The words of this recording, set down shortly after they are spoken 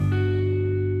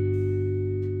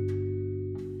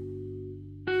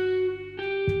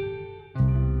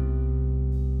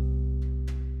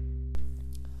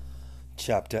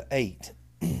Chapter 8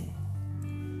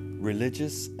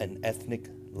 Religious and Ethnic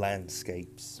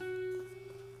Landscapes.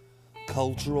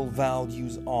 Cultural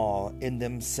values are, in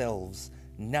themselves,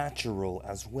 natural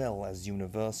as well as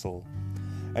universal,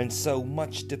 and so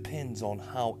much depends on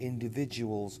how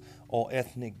individuals or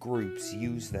ethnic groups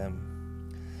use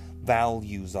them.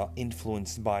 Values are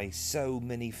influenced by so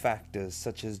many factors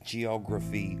such as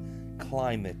geography,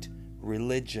 climate,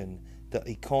 religion, the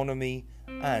economy,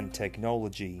 and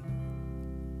technology.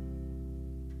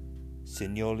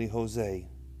 Señor Jose,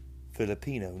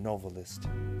 Filipino novelist.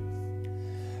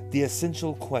 The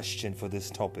essential question for this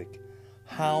topic: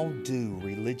 how do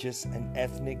religious and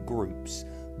ethnic groups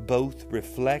both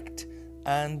reflect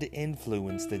and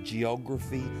influence the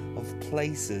geography of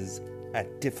places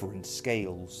at different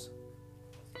scales?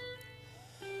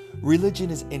 Religion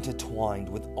is intertwined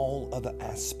with all other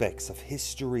aspects of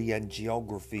history and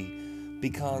geography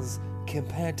because,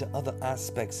 compared to other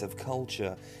aspects of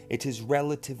culture, it is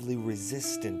relatively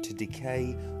resistant to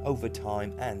decay over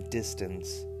time and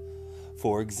distance.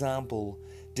 For example,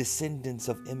 descendants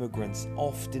of immigrants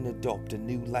often adopt a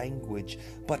new language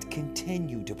but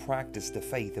continue to practice the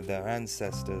faith of their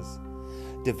ancestors.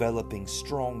 Developing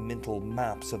strong mental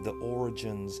maps of the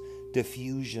origins,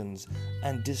 diffusions,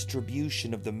 and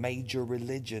distribution of the major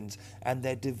religions and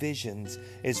their divisions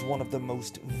is one of the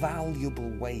most valuable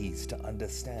ways to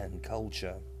understand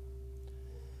culture.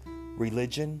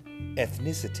 Religion,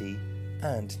 ethnicity,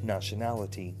 and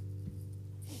nationality.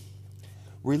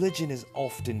 Religion is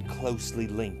often closely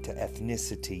linked to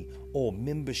ethnicity or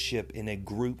membership in a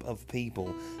group of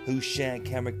people who share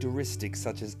characteristics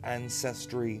such as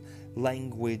ancestry,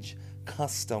 language,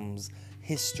 customs,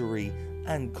 history,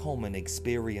 and common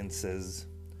experiences.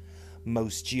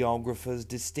 Most geographers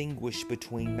distinguish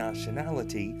between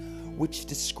nationality, which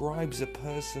describes a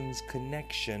person's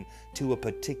connection to a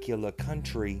particular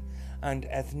country, and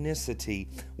ethnicity,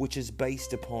 which is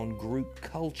based upon group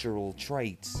cultural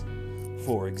traits.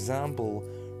 For example,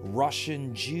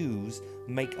 Russian Jews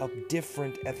make up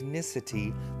different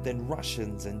ethnicity than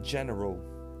Russians in general.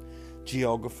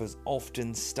 Geographers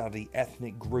often study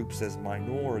ethnic groups as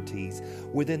minorities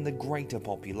within the greater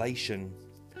population.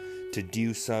 To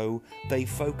do so, they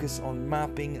focus on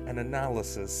mapping and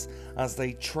analysis as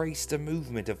they trace the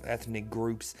movement of ethnic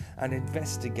groups and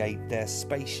investigate their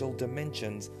spatial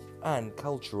dimensions and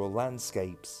cultural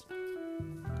landscapes.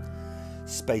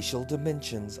 Spatial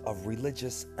dimensions of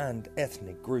religious and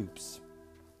ethnic groups.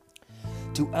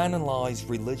 To analyze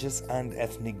religious and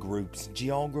ethnic groups,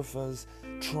 geographers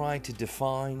try to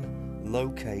define,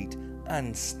 locate,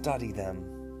 and study them.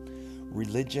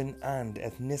 Religion and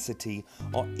ethnicity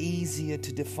are easier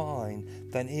to define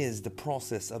than is the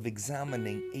process of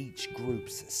examining each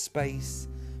group's space,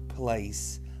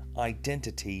 place,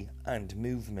 identity, and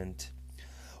movement.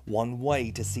 One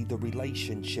way to see the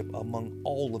relationship among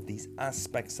all of these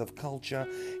aspects of culture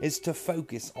is to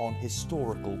focus on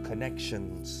historical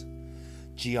connections.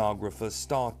 Geographers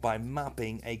start by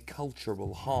mapping a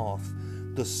cultural hearth,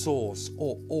 the source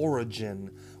or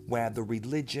origin where the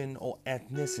religion or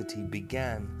ethnicity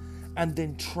began, and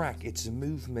then track its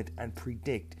movement and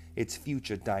predict its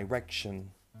future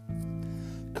direction.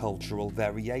 Cultural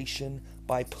variation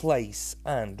by place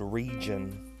and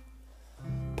region.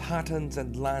 Patterns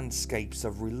and landscapes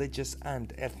of religious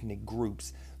and ethnic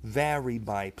groups vary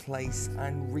by place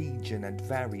and region at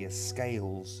various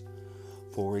scales.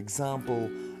 For example,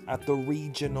 at the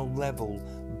regional level,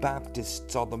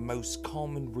 Baptists are the most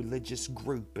common religious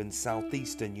group in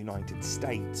southeastern United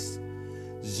States.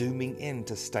 Zooming in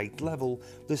to state level,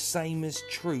 the same is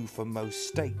true for most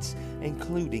states,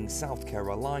 including South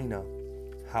Carolina.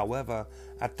 However,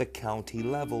 at the county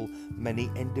level, many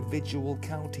individual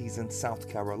counties in South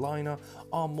Carolina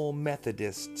are more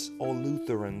Methodists or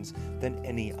Lutherans than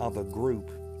any other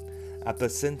group. At the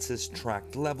census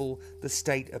tract level, the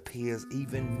state appears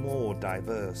even more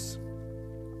diverse.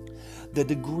 The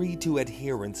degree to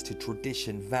adherence to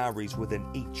tradition varies within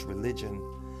each religion.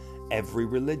 Every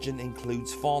religion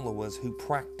includes followers who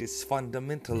practice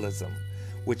fundamentalism,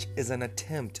 which is an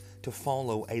attempt to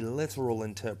follow a literal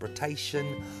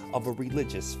interpretation of a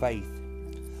religious faith.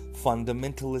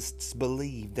 Fundamentalists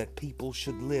believe that people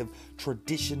should live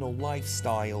traditional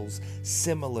lifestyles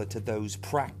similar to those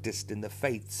practiced in the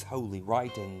faith's holy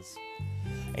writings.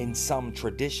 In some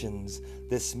traditions,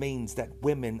 this means that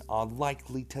women are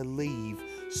likely to leave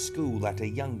school at a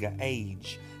younger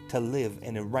age, to live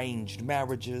in arranged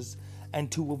marriages,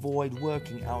 and to avoid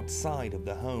working outside of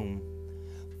the home.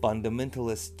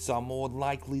 Fundamentalists are more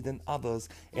likely than others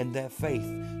in their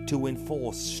faith to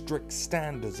enforce strict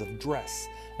standards of dress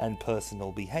and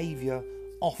personal behavior,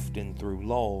 often through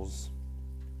laws.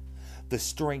 The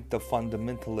strength of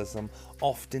fundamentalism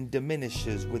often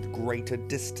diminishes with greater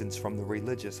distance from the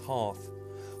religious hearth.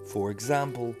 For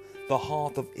example, the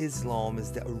hearth of Islam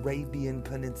is the Arabian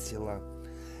Peninsula,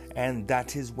 and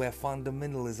that is where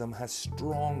fundamentalism has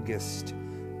strongest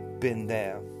been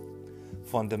there.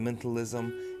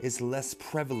 Fundamentalism is less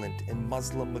prevalent in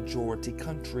Muslim-majority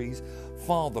countries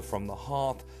farther from the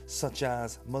hearth, such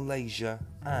as Malaysia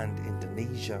and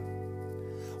Indonesia.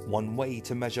 One way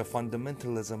to measure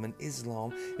fundamentalism in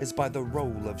Islam is by the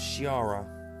role of Sharia,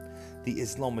 the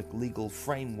Islamic legal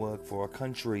framework for a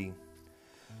country.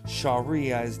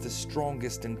 Sharia is the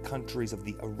strongest in countries of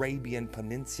the Arabian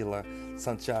Peninsula,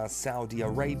 such as Saudi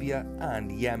Arabia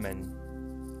and Yemen.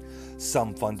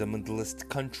 Some fundamentalist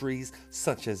countries,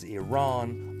 such as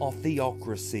Iran, are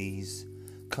theocracies,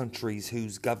 countries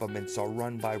whose governments are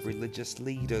run by religious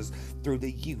leaders through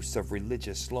the use of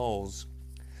religious laws.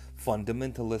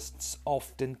 Fundamentalists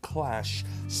often clash,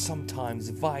 sometimes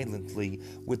violently,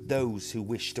 with those who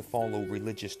wish to follow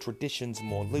religious traditions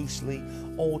more loosely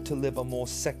or to live a more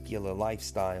secular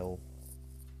lifestyle.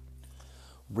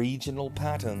 Regional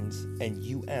patterns in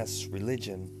U.S.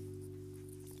 religion.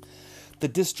 The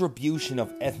distribution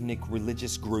of ethnic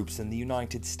religious groups in the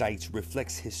United States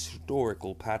reflects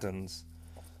historical patterns.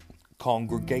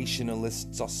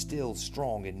 Congregationalists are still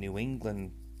strong in New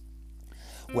England,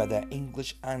 where their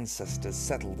English ancestors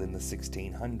settled in the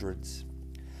 1600s.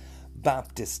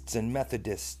 Baptists and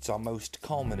Methodists are most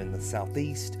common in the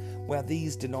Southeast, where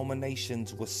these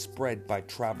denominations were spread by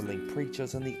traveling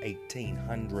preachers in the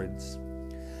 1800s.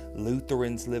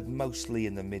 Lutherans live mostly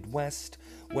in the Midwest,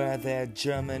 where their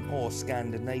German or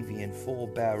Scandinavian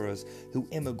forebearers who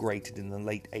immigrated in the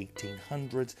late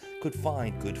 1800s could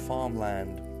find good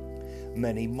farmland.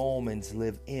 Many Mormons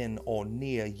live in or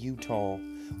near Utah,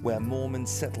 where Mormons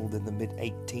settled in the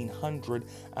mid-1800s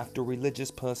after religious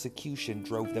persecution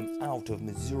drove them out of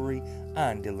Missouri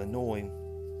and Illinois.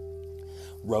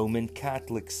 Roman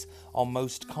Catholics are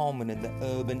most common in the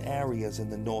urban areas in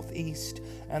the Northeast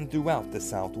and throughout the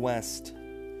Southwest.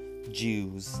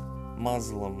 Jews,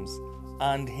 Muslims,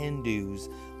 and Hindus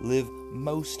live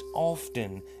most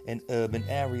often in urban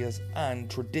areas and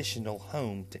traditional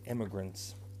home to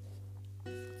immigrants.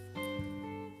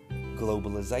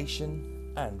 Globalization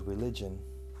and religion.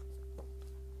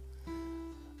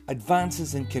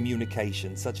 Advances in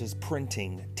communication such as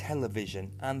printing,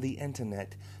 television, and the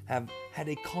internet have had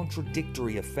a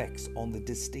contradictory effects on the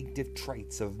distinctive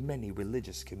traits of many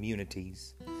religious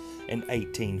communities. In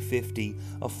 1850,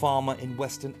 a farmer in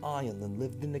Western Ireland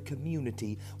lived in a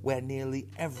community where nearly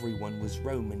everyone was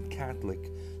Roman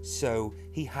Catholic, so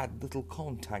he had little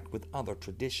contact with other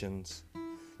traditions.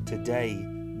 Today,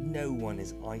 no one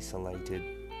is isolated.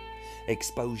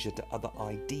 Exposure to other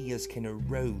ideas can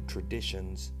erode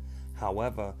traditions.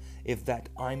 However, if that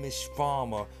Amish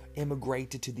farmer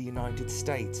immigrated to the United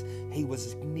States, he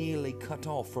was nearly cut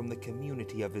off from the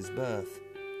community of his birth.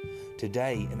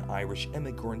 Today, an Irish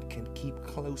immigrant can keep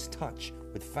close touch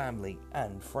with family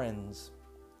and friends.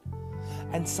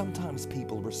 And sometimes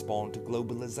people respond to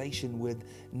globalization with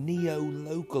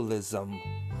neo-localism,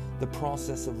 the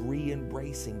process of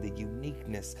re-embracing the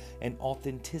uniqueness and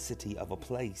authenticity of a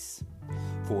place.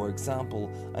 For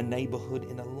example, a neighborhood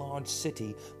in a large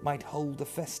city might hold a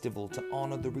festival to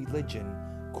honor the religion,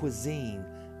 cuisine,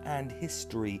 and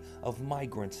history of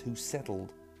migrants who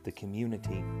settled the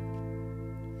community.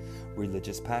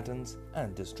 Religious patterns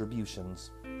and distributions.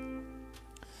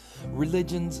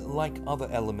 Religions, like other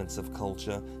elements of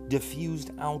culture,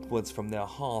 diffused outwards from their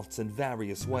hearts in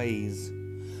various ways.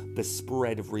 The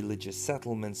spread of religious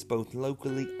settlements, both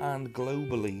locally and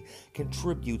globally,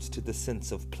 contributes to the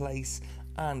sense of place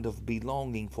and of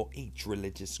belonging for each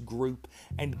religious group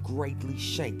and greatly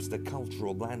shapes the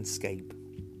cultural landscape.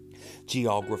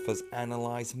 Geographers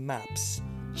analyze maps,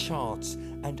 charts,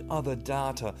 and other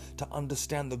data to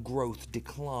understand the growth,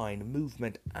 decline,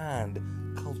 movement, and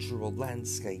cultural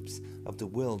landscapes of the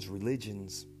world's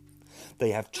religions.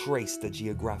 They have traced the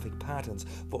geographic patterns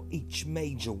for each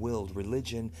major world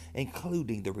religion,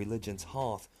 including the religion's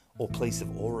hearth or place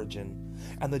of origin,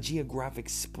 and the geographic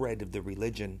spread of the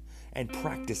religion, and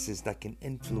practices that can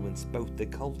influence both the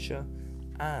culture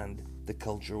and the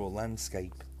cultural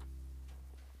landscape.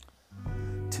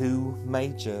 Two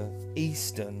major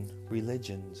Eastern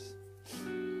religions.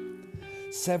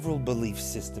 Several belief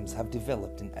systems have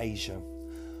developed in Asia.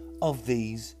 Of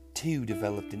these, two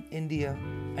developed in India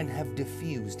and have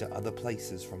diffused to other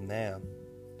places from there.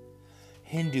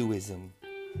 Hinduism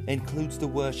includes the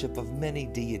worship of many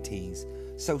deities,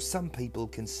 so some people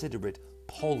consider it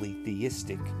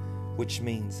polytheistic, which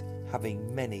means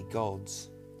having many gods.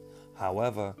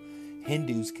 However,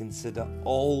 Hindus consider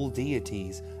all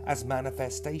deities as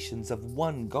manifestations of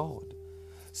one god,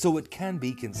 so it can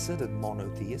be considered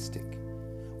monotheistic,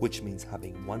 which means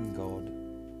having one god.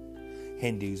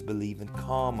 Hindus believe in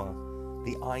karma,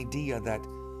 the idea that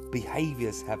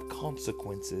behaviors have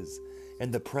consequences in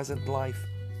the present life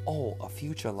or a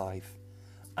future life,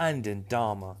 and in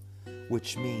dharma,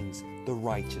 which means the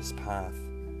righteous path.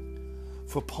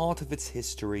 For part of its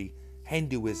history,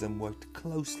 Hinduism worked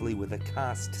closely with a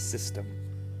caste system,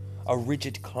 a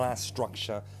rigid class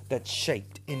structure that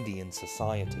shaped Indian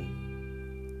society.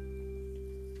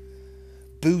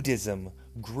 Buddhism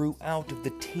grew out of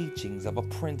the teachings of a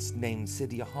prince named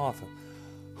Siddhartha,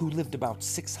 who lived about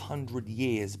 600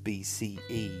 years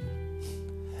BCE.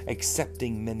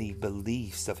 Accepting many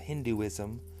beliefs of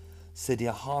Hinduism,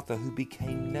 Siddhartha, who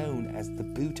became known as the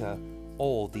Buddha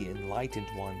or the Enlightened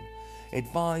One,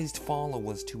 advised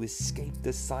followers to escape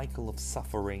the cycle of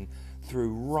suffering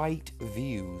through right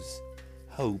views,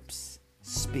 hopes,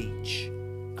 speech,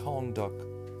 conduct,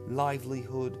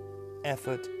 livelihood,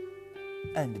 effort,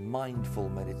 and mindful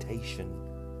meditation.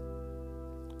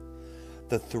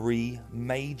 The three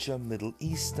major Middle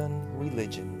Eastern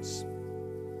religions.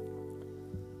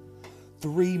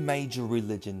 Three major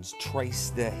religions trace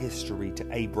their history to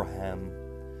Abraham.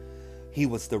 He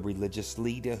was the religious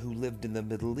leader who lived in the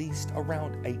Middle East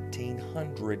around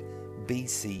 1800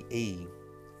 BCE.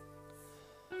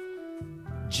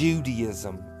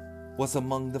 Judaism was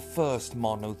among the first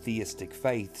monotheistic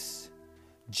faiths.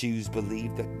 Jews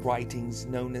believed that writings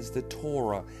known as the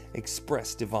Torah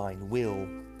express divine will.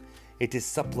 It is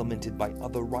supplemented by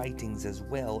other writings as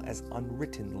well as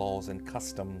unwritten laws and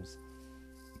customs.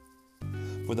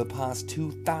 For the past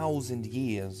 2,000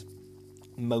 years,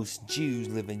 most Jews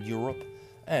live in Europe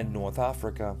and North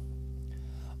Africa.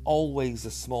 Always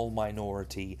a small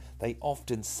minority, they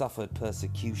often suffered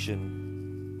persecution.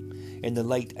 In the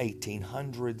late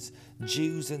 1800s,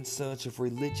 Jews in search of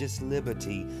religious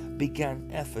liberty began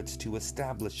efforts to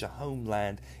establish a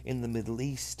homeland in the Middle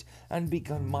East and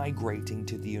began migrating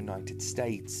to the United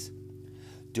States.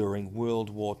 During World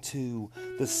War II,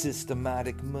 the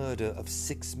systematic murder of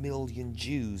 6 million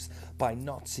Jews by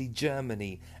Nazi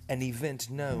Germany, an event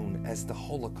known as the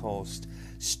Holocaust,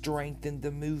 strengthened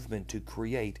the movement to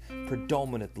create a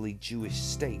predominantly Jewish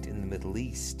state in the Middle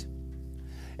East.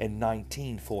 In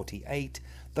 1948,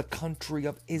 the country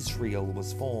of Israel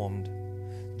was formed.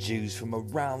 Jews from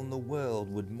around the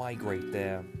world would migrate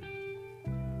there.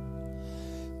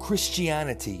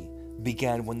 Christianity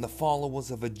began when the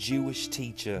followers of a Jewish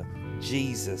teacher,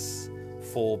 Jesus,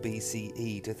 4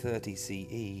 BCE to 30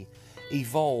 CE,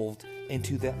 evolved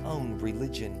into their own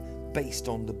religion based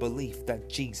on the belief that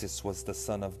Jesus was the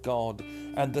Son of God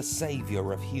and the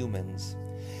Savior of humans.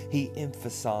 He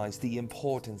emphasized the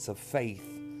importance of faith,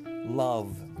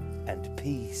 love, and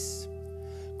peace.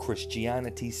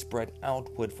 Christianity spread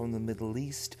outward from the Middle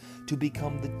East to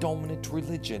become the dominant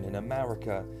religion in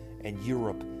America and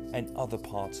Europe and other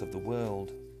parts of the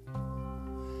world.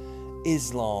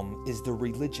 Islam is the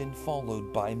religion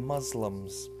followed by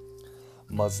Muslims.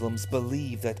 Muslims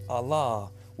believe that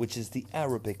Allah, which is the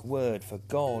Arabic word for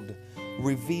God,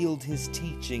 revealed his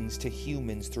teachings to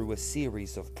humans through a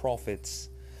series of prophets.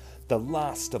 The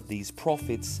last of these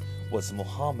prophets was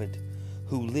Muhammad,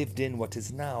 who lived in what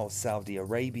is now Saudi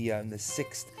Arabia in the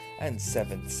 6th and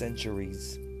 7th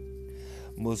centuries.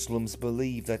 Muslims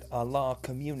believe that Allah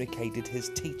communicated his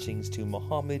teachings to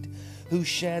Muhammad, who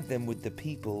shared them with the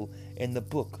people in the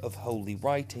book of holy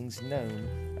writings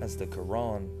known as the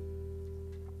Quran.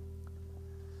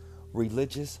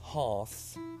 Religious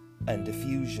hearths and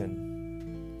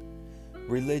diffusion.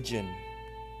 Religion,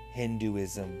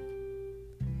 Hinduism.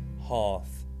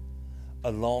 Hearth,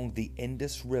 along the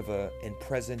Indus River in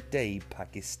present-day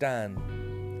Pakistan.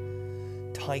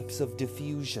 Types of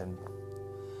diffusion.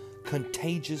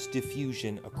 Contagious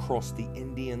diffusion across the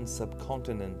Indian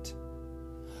subcontinent.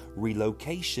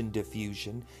 Relocation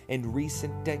diffusion in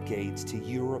recent decades to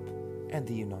Europe and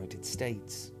the United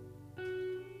States.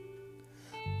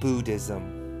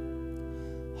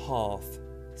 Buddhism. Hearth,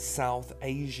 South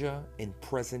Asia in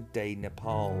present-day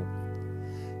Nepal.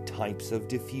 Types of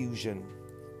diffusion.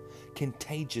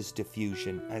 Contagious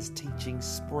diffusion as teachings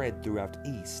spread throughout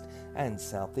East and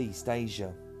Southeast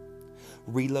Asia.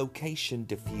 Relocation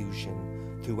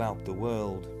diffusion throughout the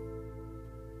world.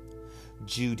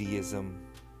 Judaism.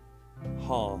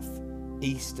 Hearth,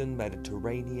 Eastern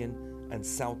Mediterranean and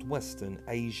Southwestern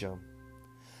Asia.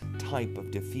 Type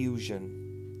of diffusion.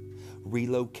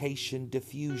 Relocation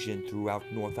diffusion throughout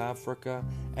North Africa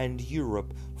and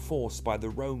Europe forced by the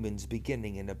Romans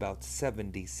beginning in about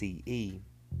 70 CE.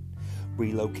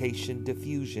 relocation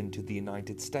diffusion to the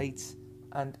United States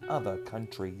and other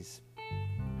countries.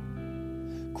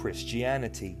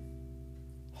 Christianity,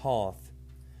 Hearth,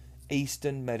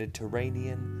 Eastern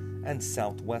Mediterranean and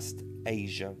Southwest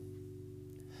Asia.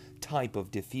 Type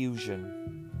of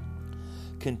diffusion,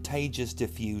 contagious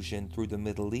diffusion through the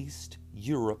Middle East,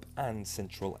 Europe and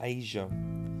Central Asia.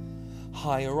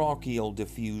 Hierarchical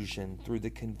diffusion through the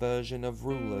conversion of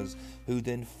rulers who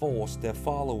then forced their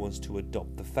followers to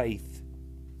adopt the faith.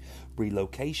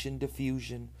 Relocation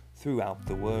diffusion throughout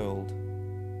the world.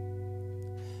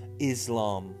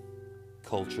 Islam,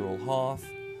 cultural hearth,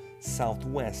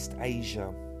 Southwest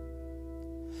Asia.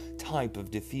 Type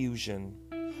of diffusion,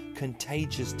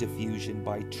 contagious diffusion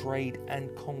by trade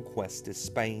and conquest to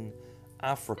Spain,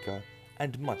 Africa,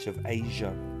 and much of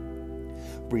Asia.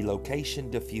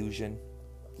 Relocation diffusion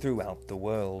throughout the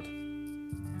world.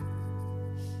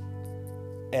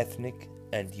 Ethnic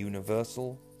and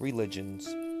universal religions.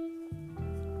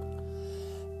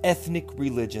 Ethnic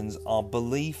religions are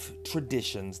belief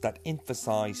traditions that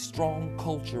emphasize strong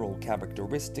cultural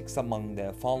characteristics among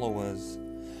their followers.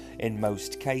 In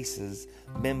most cases,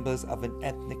 members of an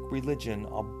ethnic religion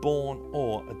are born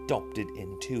or adopted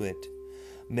into it.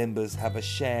 Members have a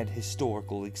shared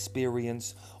historical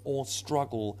experience or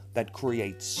struggle that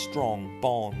creates strong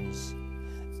bonds.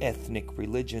 Ethnic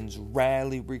religions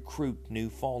rarely recruit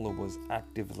new followers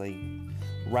actively.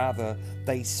 Rather,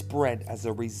 they spread as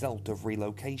a result of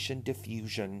relocation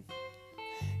diffusion.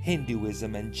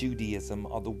 Hinduism and Judaism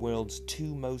are the world's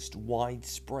two most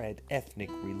widespread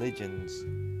ethnic religions.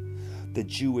 The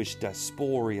Jewish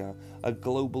diaspora, a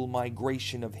global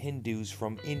migration of Hindus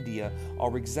from India,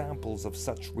 are examples of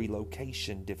such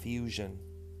relocation diffusion.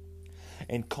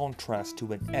 In contrast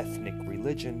to an ethnic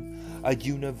religion, a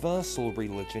universal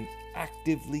religion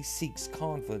actively seeks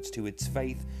converts to its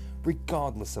faith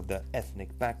regardless of their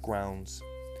ethnic backgrounds.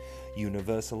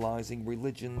 Universalizing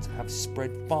religions have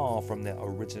spread far from their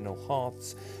original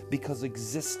hearths because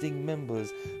existing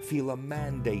members feel a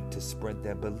mandate to spread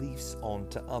their beliefs on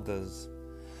to others.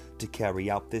 To carry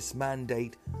out this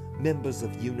mandate, members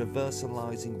of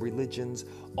universalizing religions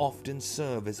often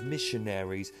serve as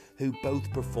missionaries who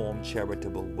both perform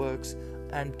charitable works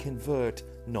and convert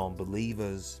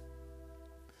non-believers.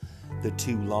 The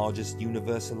two largest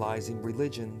universalizing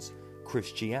religions,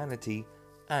 Christianity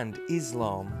and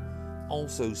Islam,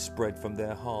 also spread from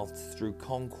their hearths through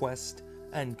conquest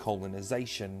and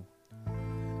colonization.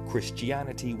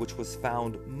 Christianity, which was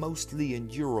found mostly in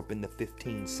Europe in the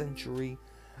 15th century,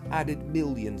 added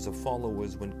millions of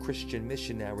followers when Christian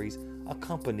missionaries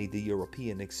accompanied the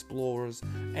European explorers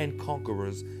and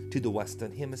conquerors to the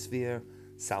Western Hemisphere,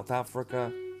 South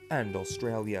Africa, and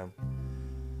Australia.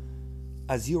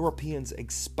 As Europeans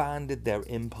expanded their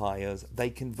empires, they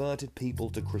converted people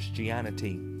to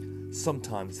Christianity,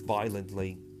 sometimes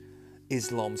violently.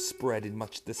 Islam spread in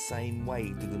much the same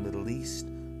way to the Middle East,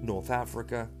 North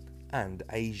Africa, and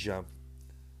Asia.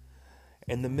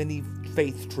 In the many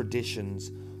faith traditions,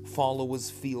 followers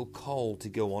feel called to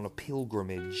go on a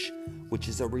pilgrimage, which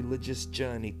is a religious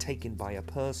journey taken by a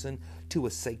person to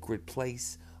a sacred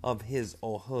place of his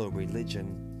or her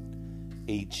religion.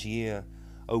 Each year,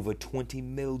 over 20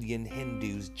 million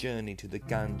Hindus journey to the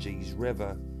Ganges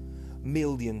River.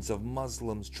 Millions of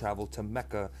Muslims travel to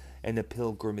Mecca in a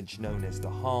pilgrimage known as the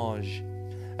Hajj,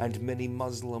 and many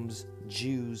Muslims,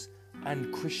 Jews,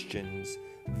 and Christians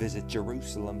visit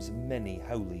Jerusalem's many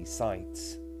holy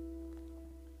sites.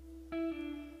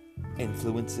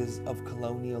 Influences of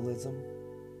colonialism,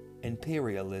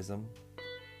 imperialism,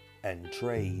 and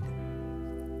trade.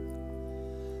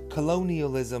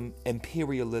 Colonialism,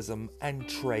 imperialism, and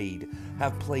trade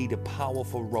have played a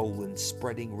powerful role in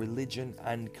spreading religion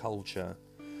and culture.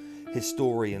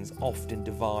 Historians often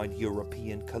divide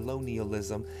European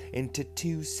colonialism into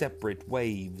two separate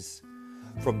waves.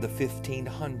 From the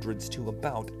 1500s to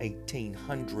about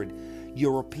 1800,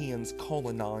 Europeans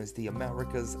colonized the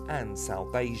Americas and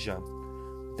South Asia.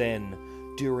 Then,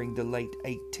 during the late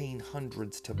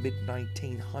 1800s to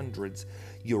mid-1900s,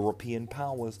 European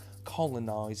powers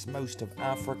colonized most of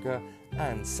Africa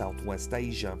and Southwest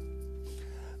Asia.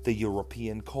 The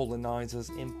European colonizers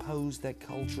imposed their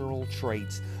cultural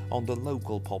traits on the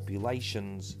local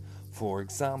populations. For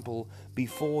example,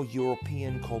 before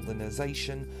European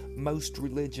colonization, most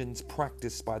religions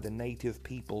practiced by the native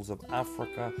peoples of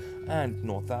Africa and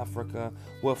North Africa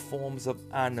were forms of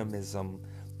animism,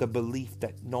 the belief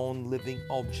that non-living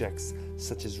objects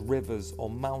such as rivers or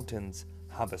mountains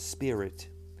have a spirit.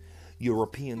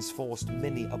 Europeans forced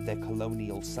many of their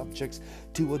colonial subjects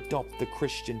to adopt the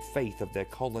Christian faith of their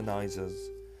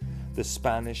colonizers. The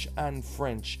Spanish and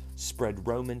French spread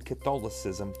Roman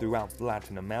Catholicism throughout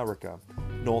Latin America,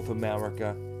 North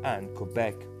America, and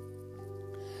Quebec.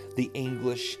 The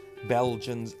English,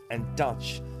 Belgians, and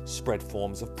Dutch spread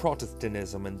forms of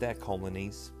Protestantism in their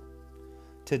colonies.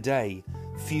 Today,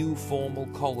 few formal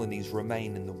colonies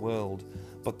remain in the world,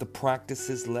 but the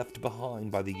practices left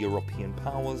behind by the European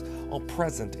powers are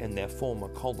present in their former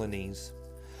colonies.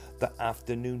 The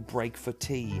afternoon break for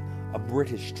tea, a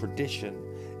British tradition,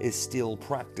 is still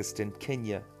practiced in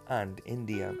Kenya and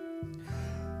India.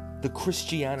 The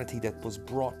Christianity that was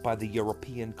brought by the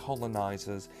European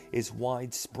colonizers is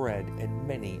widespread in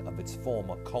many of its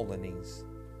former colonies.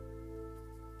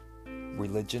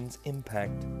 Religion's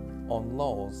impact on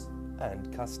laws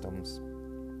and customs.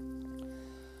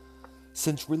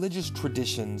 Since religious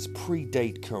traditions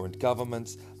predate current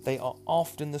governments, they are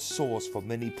often the source for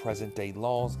many present-day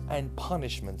laws and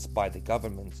punishments by the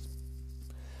governments.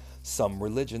 Some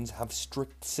religions have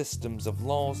strict systems of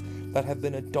laws that have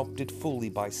been adopted fully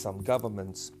by some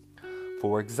governments.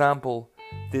 For example,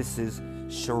 this is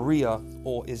Sharia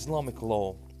or Islamic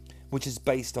law, which is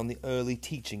based on the early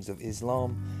teachings of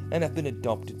Islam and have been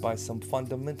adopted by some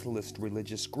fundamentalist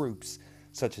religious groups,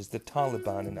 such as the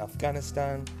Taliban in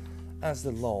Afghanistan, as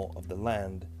the law of the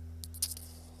land.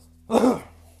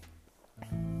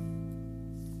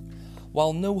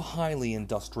 While no highly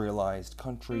industrialized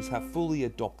countries have fully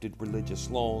adopted religious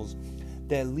laws,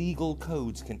 their legal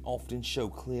codes can often show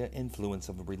clear influence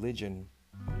of religion.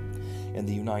 In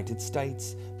the United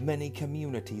States, many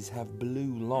communities have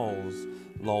blue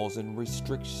laws and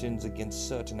restrictions against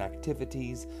certain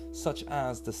activities, such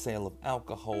as the sale of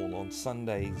alcohol on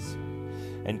Sundays.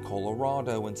 In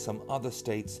Colorado and some other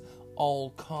states,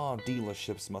 all car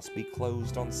dealerships must be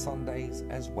closed on Sundays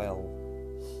as well.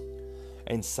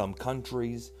 In some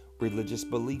countries, religious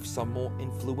beliefs are more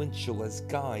influential as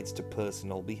guides to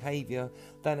personal behavior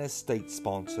than as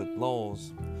state-sponsored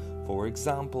laws. For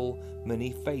example,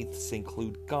 many faiths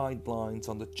include guidelines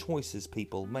on the choices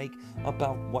people make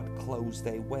about what clothes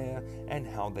they wear and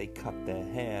how they cut their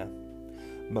hair.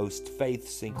 Most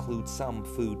faiths include some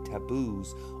food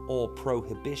taboos or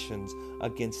prohibitions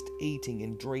against eating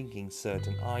and drinking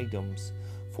certain items.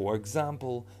 For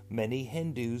example, many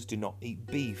Hindus do not eat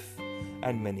beef,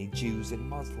 and many Jews and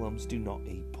Muslims do not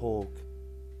eat pork.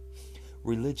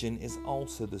 Religion is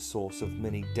also the source of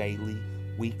many daily,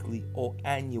 weekly, or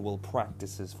annual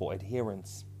practices for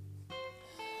adherents.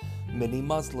 Many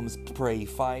Muslims pray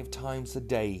 5 times a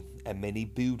day, and many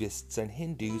Buddhists and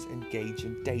Hindus engage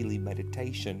in daily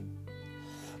meditation.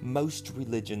 Most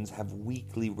religions have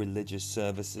weekly religious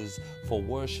services for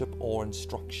worship or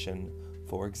instruction.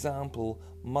 For example,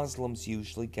 Muslims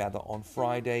usually gather on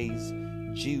Fridays,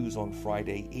 Jews on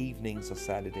Friday evenings or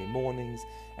Saturday mornings,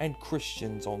 and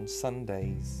Christians on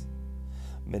Sundays.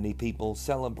 Many people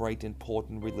celebrate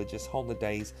important religious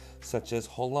holidays such as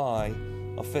Holi,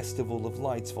 a festival of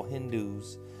lights for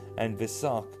Hindus, and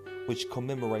Vesak, which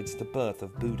commemorates the birth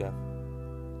of Buddha.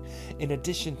 In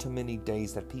addition to many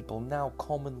days that people now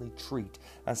commonly treat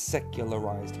as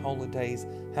secularized holidays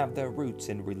have their roots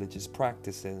in religious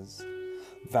practices.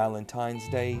 Valentine's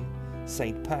Day,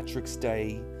 St. Patrick's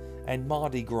Day, and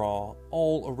Mardi Gras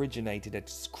all originated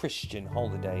as Christian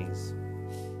holidays.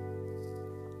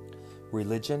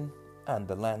 Religion and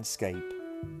the landscape.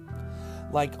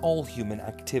 Like all human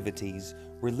activities,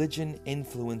 religion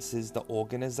influences the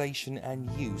organization and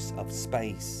use of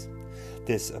space.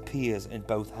 This appears in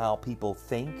both how people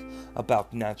think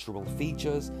about natural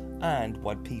features and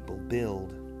what people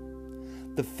build.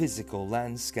 The physical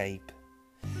landscape.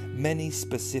 Many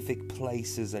specific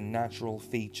places and natural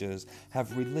features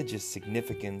have religious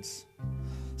significance.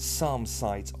 Some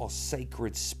sites are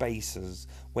sacred spaces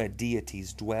where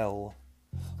deities dwell.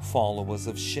 Followers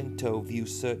of Shinto view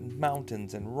certain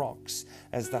mountains and rocks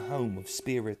as the home of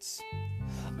spirits.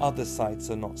 Other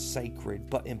sites are not sacred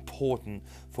but important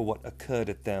for what occurred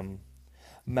at them.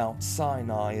 Mount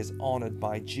Sinai is honored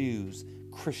by Jews,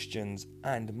 Christians,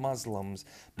 and Muslims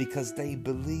because they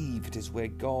believe it is where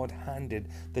God handed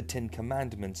the 10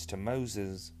 Commandments to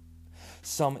Moses.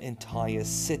 Some entire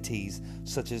cities,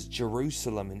 such as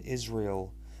Jerusalem in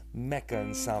Israel, Mecca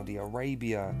in Saudi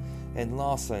Arabia, and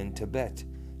Lhasa in Tibet,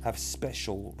 have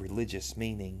special religious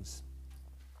meanings.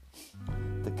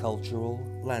 The cultural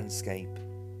landscape.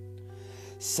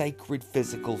 Sacred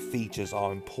physical features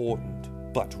are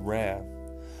important, but rare.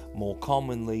 More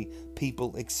commonly,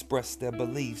 people express their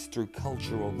beliefs through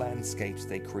cultural landscapes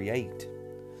they create.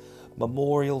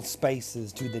 Memorial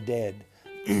spaces to the dead,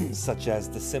 such as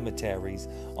the cemeteries,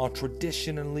 are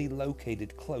traditionally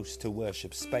located close to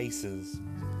worship spaces.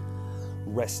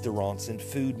 Restaurants and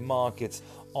food markets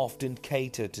often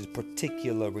cater to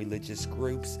particular religious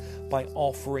groups by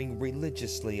offering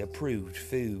religiously approved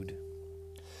food.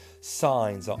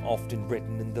 Signs are often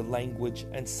written in the language,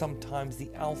 and sometimes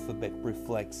the alphabet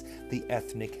reflects the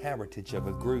ethnic heritage of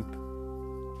a group.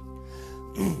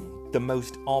 The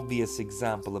most obvious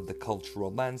example of the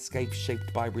cultural landscape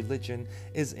shaped by religion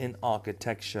is in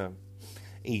architecture.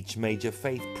 Each major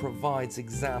faith provides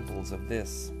examples of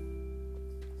this.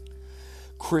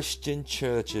 Christian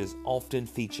churches often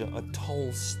feature a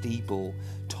tall steeple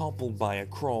toppled by a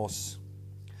cross.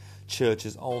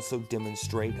 Churches also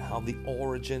demonstrate how the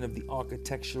origin of the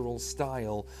architectural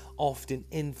style often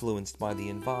influenced by the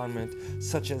environment,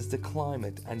 such as the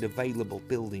climate and available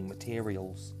building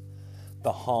materials.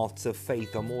 The hearts of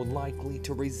faith are more likely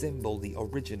to resemble the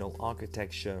original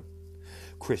architecture.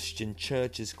 Christian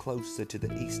churches closer to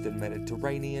the Eastern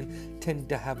Mediterranean tend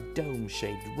to have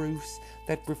dome-shaped roofs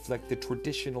that reflect the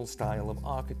traditional style of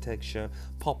architecture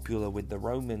popular with the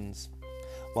Romans,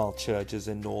 while churches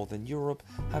in Northern Europe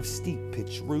have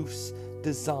steep-pitched roofs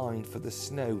designed for the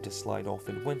snow to slide off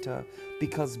in winter,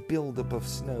 because buildup of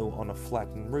snow on a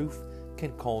flattened roof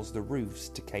can cause the roofs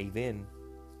to cave in.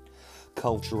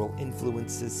 Cultural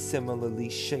influences similarly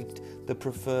shaped the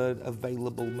preferred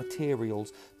available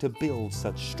materials to build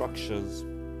such structures.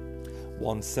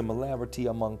 One similarity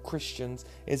among Christians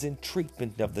is in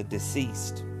treatment of the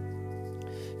deceased.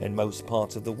 In most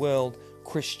parts of the world,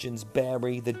 Christians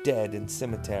bury the dead in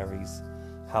cemeteries.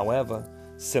 However,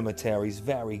 cemeteries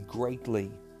vary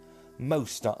greatly.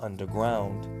 Most are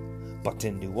underground, but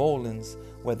in New Orleans,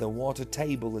 where the water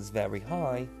table is very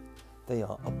high, they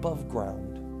are above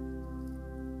ground.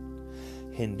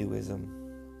 Hinduism.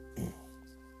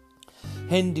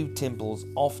 Hindu temples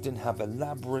often have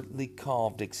elaborately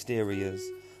carved exteriors.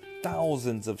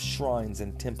 Thousands of shrines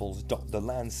and temples dot the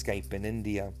landscape in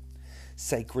India.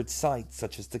 Sacred sites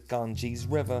such as the Ganges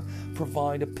River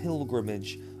provide a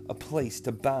pilgrimage, a place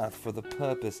to bathe for the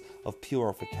purpose of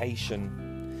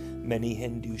purification. Many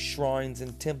Hindu shrines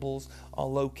and temples are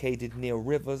located near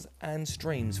rivers and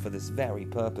streams for this very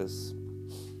purpose.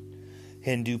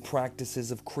 Hindu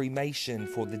practices of cremation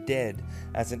for the dead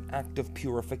as an act of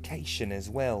purification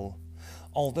as well,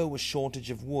 although a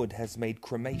shortage of wood has made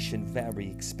cremation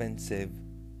very expensive.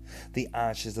 The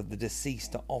ashes of the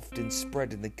deceased are often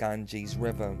spread in the Ganges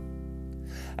River.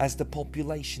 As the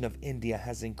population of India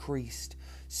has increased,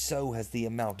 so has the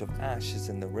amount of ashes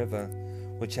in the river,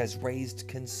 which has raised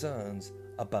concerns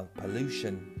about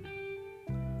pollution.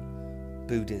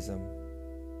 Buddhism.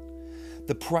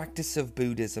 The practice of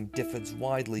Buddhism differs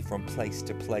widely from place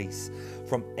to place,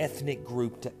 from ethnic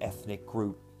group to ethnic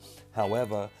group.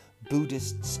 However,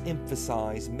 Buddhists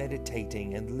emphasize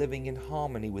meditating and living in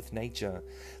harmony with nature.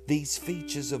 These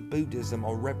features of Buddhism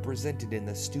are represented in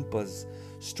the stupas,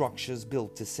 structures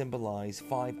built to symbolize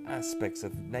 5 aspects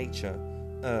of nature: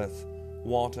 earth,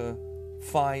 water,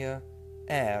 fire,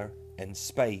 air, and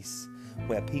space,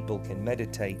 where people can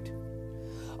meditate.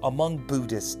 Among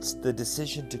Buddhists, the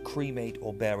decision to cremate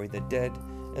or bury the dead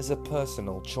is a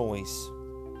personal choice.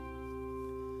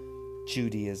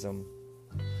 Judaism.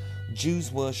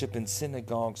 Jews worship in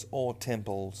synagogues or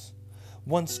temples.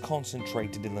 Once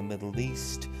concentrated in the Middle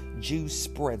East, Jews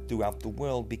spread throughout the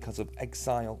world because of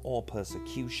exile or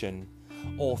persecution,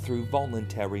 or through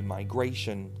voluntary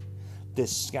migration.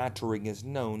 This scattering is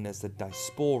known as the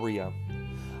diaspora.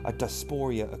 A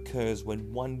diaspora occurs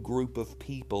when one group of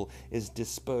people is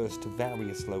dispersed to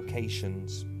various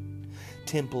locations.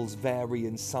 Temples vary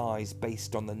in size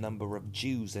based on the number of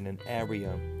Jews in an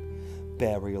area.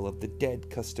 Burial of the dead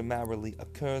customarily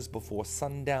occurs before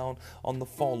sundown on the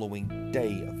following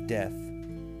day of death.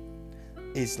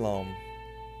 Islam.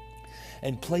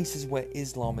 In places where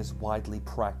Islam is widely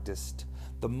practiced,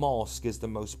 the mosque is the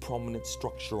most prominent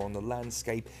structure on the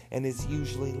landscape and is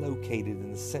usually located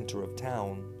in the center of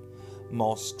town.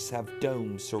 Mosques have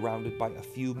domes surrounded by a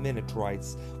few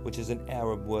minarets, which is an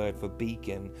Arab word for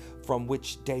beacon, from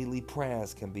which daily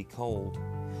prayers can be called.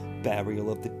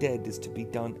 Burial of the dead is to be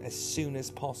done as soon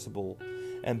as possible,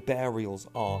 and burials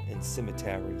are in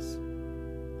cemeteries.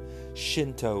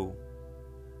 Shinto,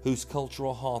 whose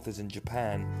cultural hearth is in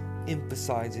Japan,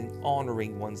 emphasizing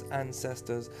honoring one's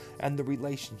ancestors and the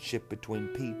relationship between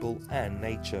people and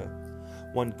nature.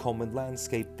 One common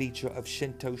landscape feature of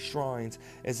Shinto shrines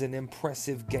is an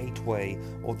impressive gateway,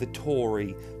 or the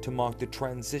torii, to mark the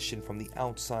transition from the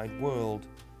outside world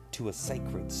to a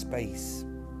sacred space.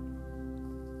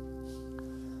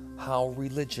 How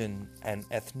religion and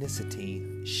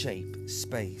ethnicity shape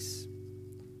space.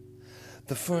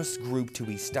 The first group to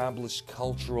establish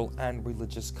cultural and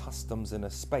religious customs in a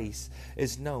space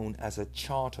is known as a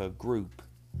charter group.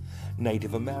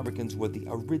 Native Americans were the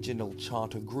original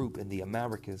charter group in the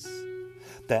Americas.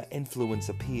 Their influence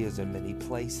appears in many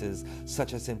places,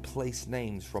 such as in place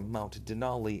names from Mount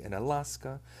Denali in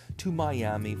Alaska to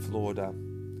Miami, Florida.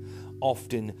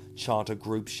 Often, charter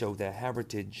groups show their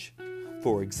heritage.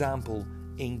 For example,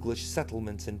 English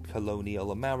settlements in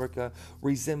colonial America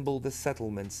resemble the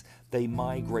settlements they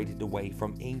migrated away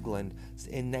from England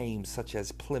in names such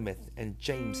as Plymouth and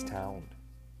Jamestown.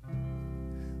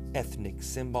 Ethnic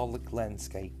symbolic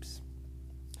landscapes.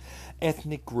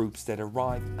 Ethnic groups that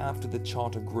arrive after the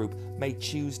charter group may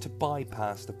choose to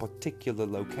bypass the particular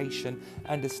location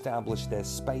and establish their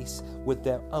space with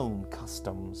their own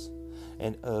customs.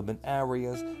 In urban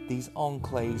areas, these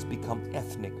enclaves become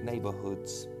ethnic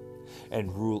neighborhoods.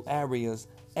 In rural areas,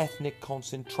 ethnic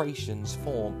concentrations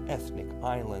form ethnic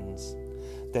islands.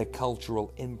 Their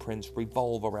cultural imprints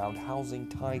revolve around housing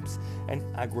types and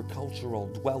agricultural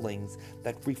dwellings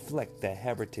that reflect their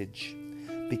heritage.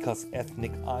 Because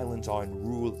ethnic islands are in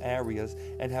rural areas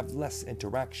and have less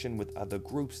interaction with other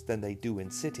groups than they do in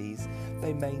cities,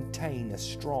 they maintain a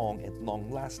strong and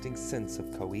long-lasting sense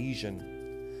of cohesion.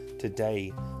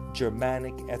 Today,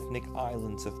 Germanic ethnic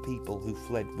islands of people who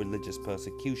fled religious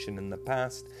persecution in the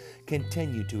past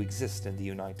continue to exist in the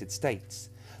United States,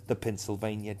 the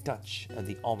Pennsylvania Dutch and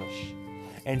the Amish,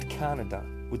 and Canada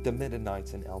with the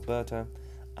Mennonites in Alberta,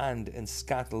 and in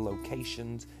scattered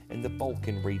locations in the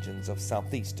Balkan regions of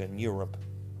southeastern Europe.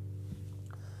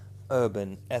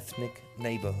 Urban ethnic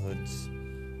neighborhoods.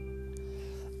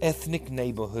 Ethnic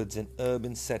neighborhoods in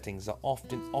urban settings are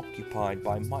often occupied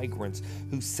by migrants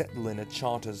who settle in a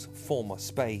charter's former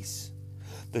space.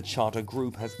 The charter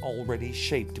group has already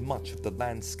shaped much of the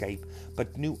landscape,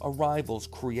 but new arrivals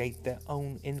create their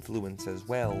own influence as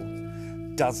well.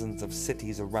 Dozens of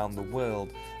cities around the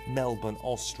world, Melbourne,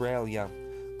 Australia,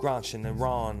 Granada,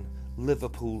 Iran,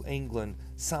 Liverpool, England,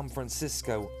 San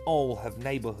Francisco, all have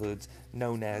neighborhoods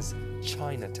known as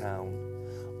Chinatown.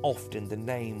 Often the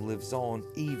name lives on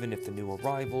even if the new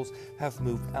arrivals have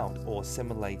moved out or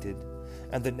assimilated,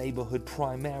 and the neighborhood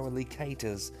primarily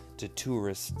caters to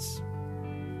tourists.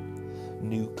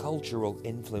 New cultural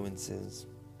influences.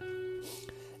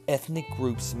 Ethnic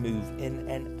groups move in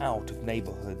and out of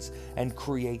neighborhoods and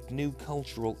create new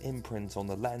cultural imprints on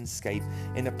the landscape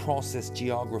in a process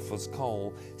geographers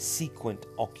call sequent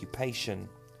occupation.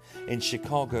 In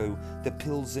Chicago, the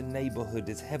Pilsen neighborhood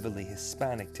is heavily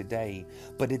Hispanic today,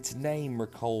 but its name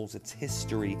recalls its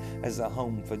history as a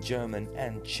home for German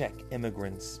and Czech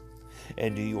immigrants.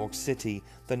 In New York City,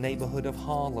 the neighborhood of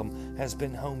Harlem has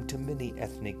been home to many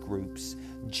ethnic groups: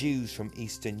 Jews from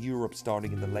Eastern Europe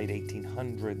starting in the late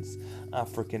 1800s,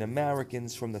 African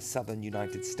Americans from the southern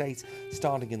United States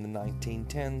starting in the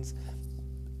 1910s,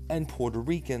 and Puerto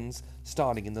Ricans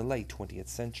starting in the late 20th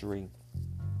century.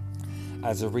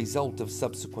 As a result of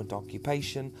subsequent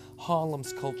occupation,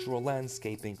 Harlem's cultural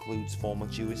landscape includes former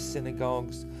Jewish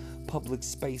synagogues, public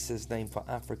spaces named for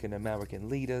African American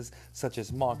leaders such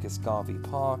as Marcus Garvey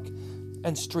Park,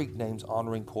 and street names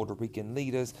honoring Puerto Rican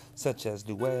leaders such as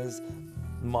Luis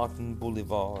Martin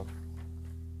Bolivar.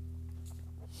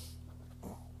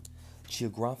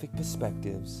 Geographic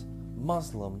perspectives.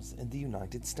 Muslims in the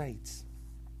United States.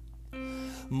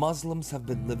 Muslims have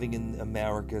been living in the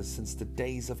Americas since the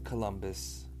days of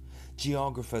Columbus.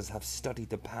 Geographers have studied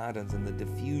the patterns and the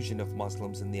diffusion of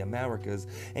Muslims in the Americas,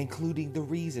 including the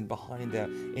reason behind their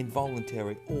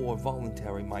involuntary or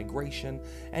voluntary migration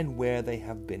and where they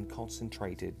have been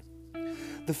concentrated.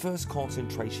 The first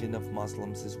concentration of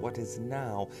Muslims is what is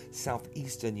now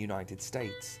southeastern United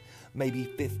States. Maybe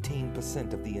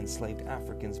 15% of the enslaved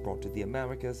Africans brought to the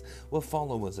Americas were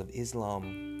followers of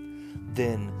Islam.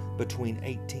 Then, between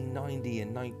 1890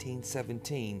 and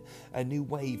 1917, a new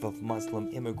wave of Muslim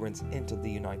immigrants entered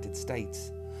the United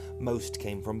States. Most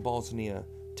came from Bosnia,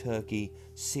 Turkey,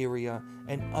 Syria,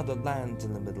 and other lands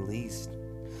in the Middle East.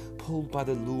 Pulled by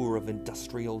the lure of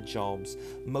industrial jobs,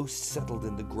 most settled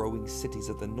in the growing cities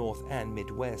of the North and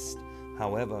Midwest.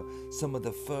 However, some of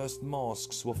the first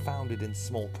mosques were founded in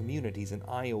small communities in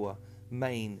Iowa,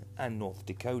 Maine, and North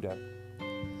Dakota.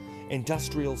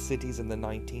 Industrial cities in the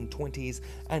 1920s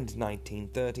and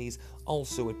 1930s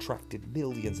also attracted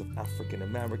millions of African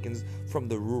Americans from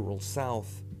the rural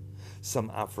South. Some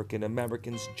African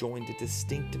Americans joined a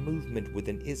distinct movement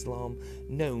within Islam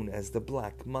known as the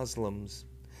Black Muslims.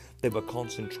 They were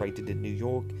concentrated in New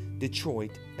York,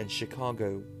 Detroit, and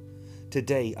Chicago.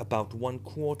 Today, about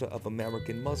 1/4 of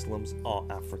American Muslims are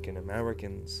African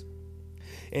Americans.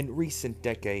 In recent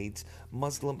decades,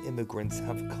 Muslim immigrants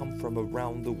have come from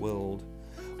around the world.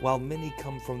 While many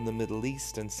come from the Middle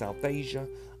East and South Asia,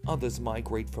 others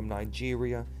migrate from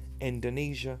Nigeria,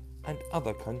 Indonesia, and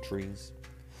other countries.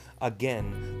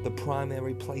 Again, the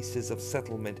primary places of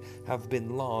settlement have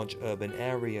been large urban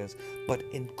areas, but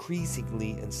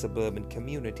increasingly in suburban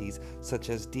communities such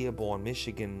as Dearborn,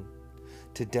 Michigan.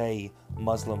 Today,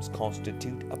 Muslims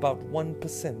constitute about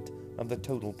 1% of the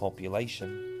total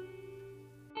population.